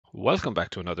Welcome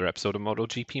back to another episode of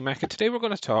Motogp Market. Today we're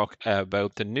going to talk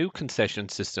about the new concession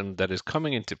system that is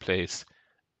coming into place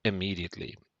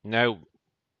immediately. Now,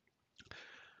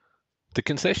 the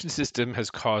concession system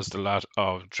has caused a lot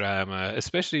of drama,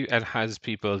 especially and has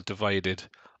people divided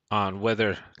on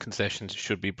whether concessions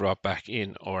should be brought back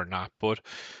in or not. But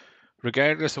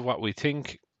regardless of what we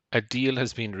think, a deal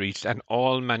has been reached and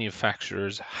all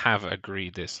manufacturers have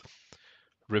agreed this.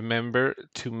 Remember,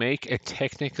 to make a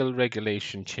technical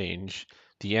regulation change,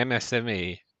 the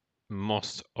MSMA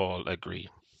must all agree,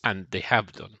 and they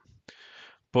have done.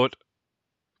 But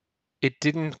it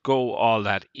didn't go all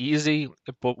that easy.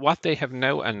 But what they have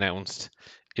now announced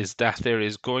is that there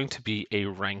is going to be a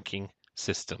ranking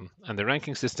system, and the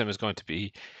ranking system is going to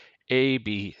be A,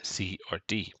 B, C, or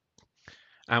D.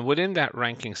 And within that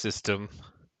ranking system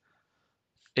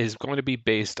is going to be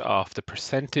based off the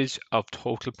percentage of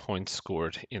total points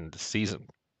scored in the season.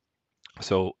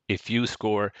 So if you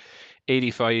score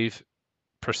 85%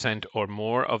 or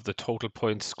more of the total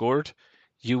points scored,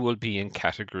 you will be in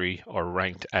category or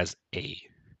ranked as A.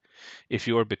 If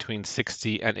you're between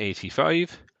 60 and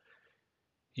 85,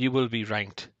 you will be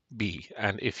ranked B.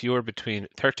 And if you're between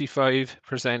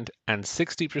 35% and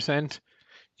 60%,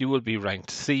 you will be ranked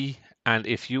C. And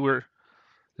if you were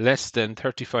less than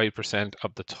 35%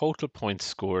 of the total points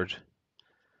scored,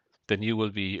 then you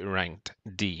will be ranked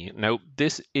D. Now,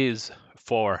 this is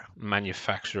for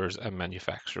manufacturers and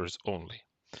manufacturers only.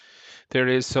 There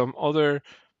is some other,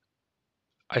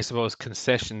 I suppose,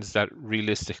 concessions that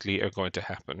realistically are going to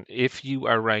happen. If you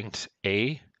are ranked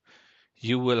A,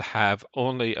 you will have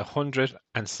only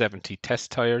 170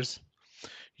 test tires.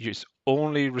 You're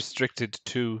only restricted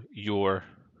to your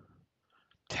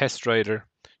test rider.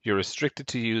 You're restricted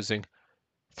to using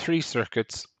 3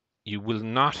 circuits. You will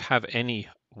not have any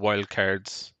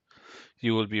wildcards.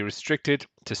 You will be restricted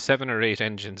to 7 or 8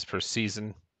 engines per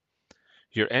season.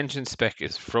 Your engine spec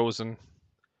is frozen,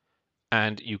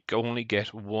 and you only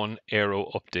get 1 aero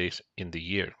update in the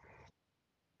year.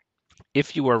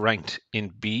 If you are ranked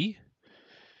in B,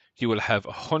 you will have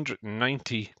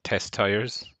 190 test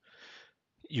tires.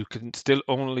 You can still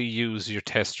only use your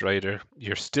test rider.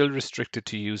 You're still restricted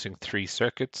to using 3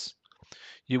 circuits.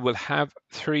 You will have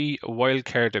 3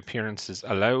 wildcard appearances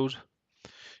allowed.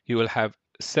 You will have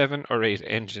 7 or 8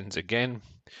 engines again.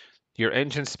 Your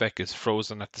engine spec is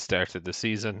frozen at the start of the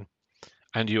season,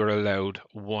 and you're allowed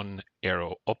 1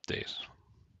 aero update.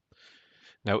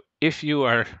 Now, if you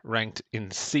are ranked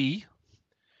in C,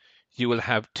 you will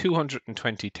have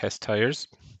 220 test tires.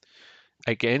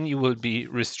 Again, you will be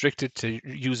restricted to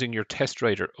using your test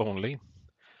rider only.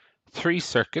 3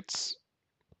 circuits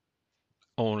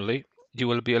only. You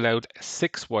will be allowed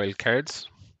 6 wildcards.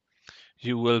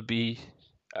 You will be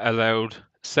allowed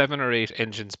 7 or 8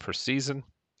 engines per season.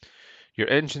 Your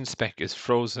engine spec is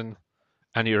frozen,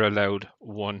 and you're allowed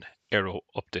 1 aero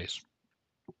update.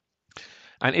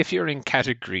 And if you're in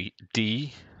category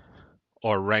D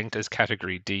or ranked as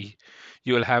category D,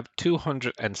 you will have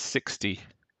 260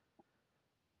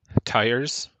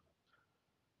 tires.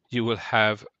 You will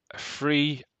have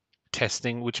free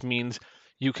testing, which means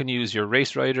you can use your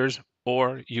race riders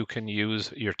or you can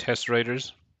use your test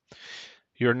riders.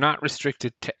 You're not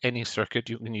restricted to any circuit.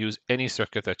 You can use any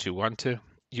circuit that you want to.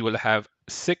 You will have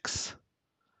 6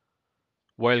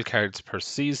 wildcards per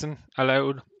season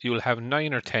allowed. You will have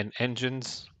 9 or 10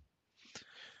 engines.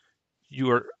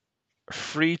 You are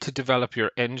free to develop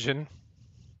your engine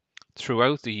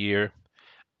throughout the year,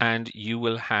 and you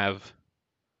will have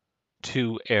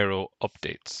 2 aero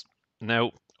updates.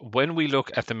 Now, when we look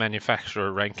at the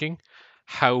manufacturer ranking,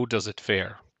 how does it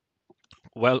fare?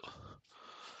 Well,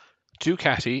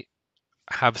 Ducati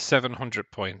have 700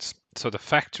 points. So the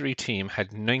factory team had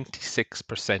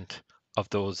 96% of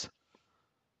those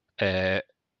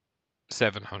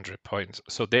 700 points.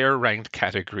 So they're ranked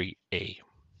category A.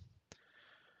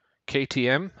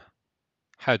 KTM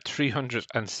had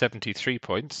 373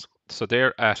 points. So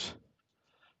they're at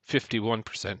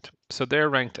 51%. So they're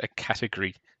ranked at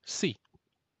category C.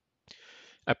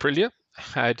 Aprilia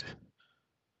had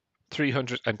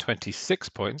 326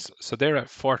 points. So they're at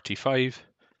 45%.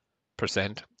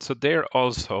 So they're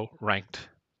also ranked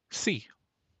C.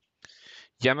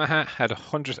 Yamaha had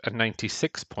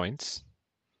 196 points,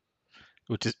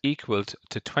 which is equal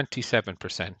to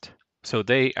 27%. So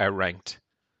they are ranked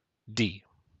D.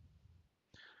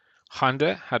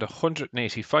 Honda had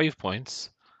 185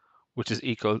 points, which is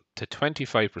equal to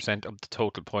 25% of the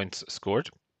total points scored.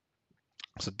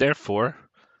 So therefore,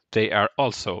 they are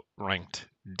also ranked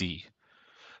D.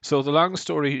 So the long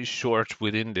story short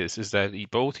within this is that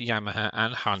both Yamaha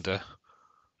and Honda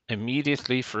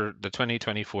immediately for the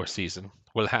 2024 season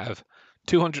will have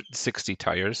 260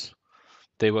 tires.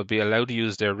 They will be allowed to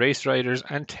use their race riders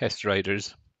and test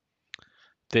riders.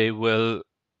 They will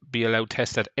be allowed to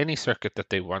test at any circuit that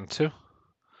they want to.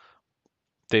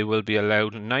 They will be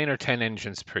allowed 9 or 10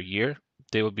 engines per year.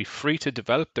 They will be free to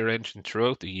develop their engine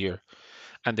throughout the year.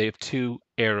 And they have 2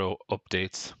 aero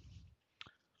updates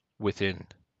within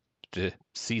the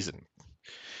season.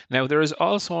 Now, there is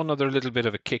also another little bit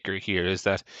of a kicker here, is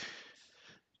that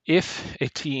if a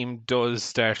team does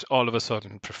start all of a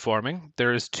sudden performing,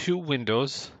 there is 2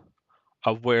 windows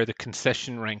of where the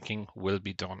concession ranking will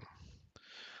be done.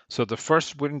 So the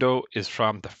first window is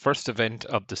from the first event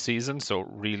of the season. So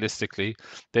realistically,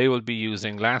 they will be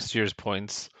using last year's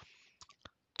points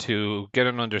to get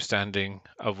an understanding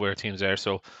of where teams are.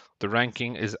 So the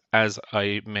ranking is as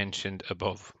I mentioned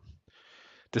above.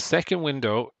 The second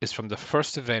window is from the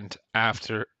first event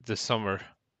after the summer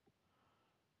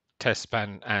test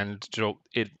ban, and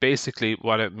it basically,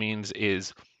 what it means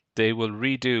is they will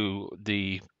redo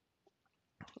the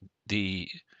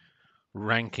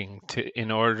ranking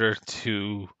in order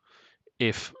to,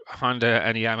 if Honda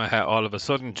and Yamaha all of a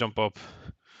sudden jump up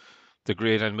the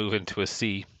grid and move into a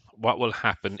C, what will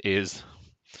happen is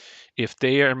if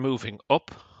they are moving up,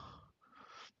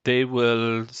 they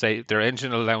will say their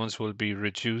engine allowance will be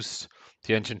reduced,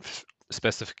 the engine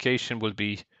specification will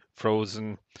be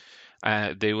frozen,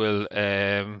 they will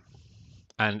and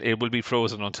it will be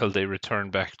frozen until they return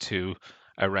back to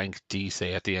a rank D,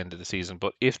 say at the end of the season.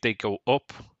 But if they go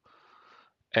up,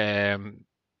 um,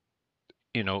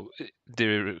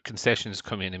 the concessions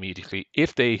come in immediately.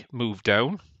 If they move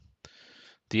down,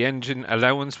 the engine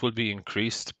allowance will be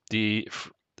increased. The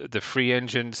free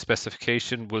engine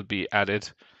specification will be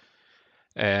added,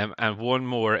 and one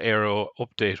more aero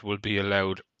update will be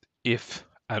allowed if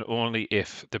and only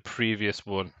if the previous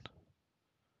one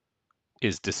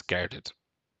is discarded.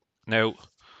 Now,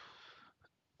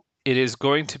 it is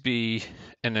going to be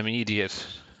an immediate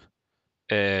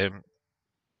um,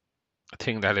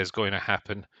 thing that is going to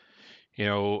happen.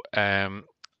 Do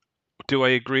I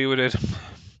agree with it?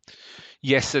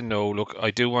 Yes and no. Look,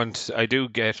 I do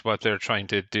get what they're trying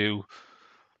to do.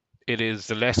 It is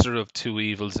the lesser of 2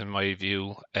 evils in my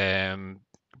view.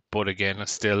 But again,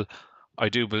 still, I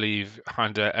do believe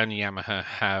Honda and Yamaha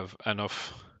have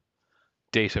enough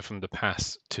data from the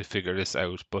past to figure this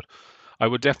out. But I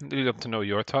would definitely love to know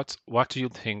your thoughts. What do you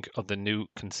think of the new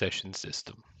concession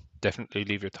system? Definitely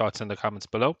leave your thoughts in the comments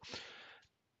below.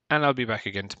 And I'll be back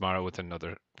again tomorrow with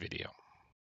another video.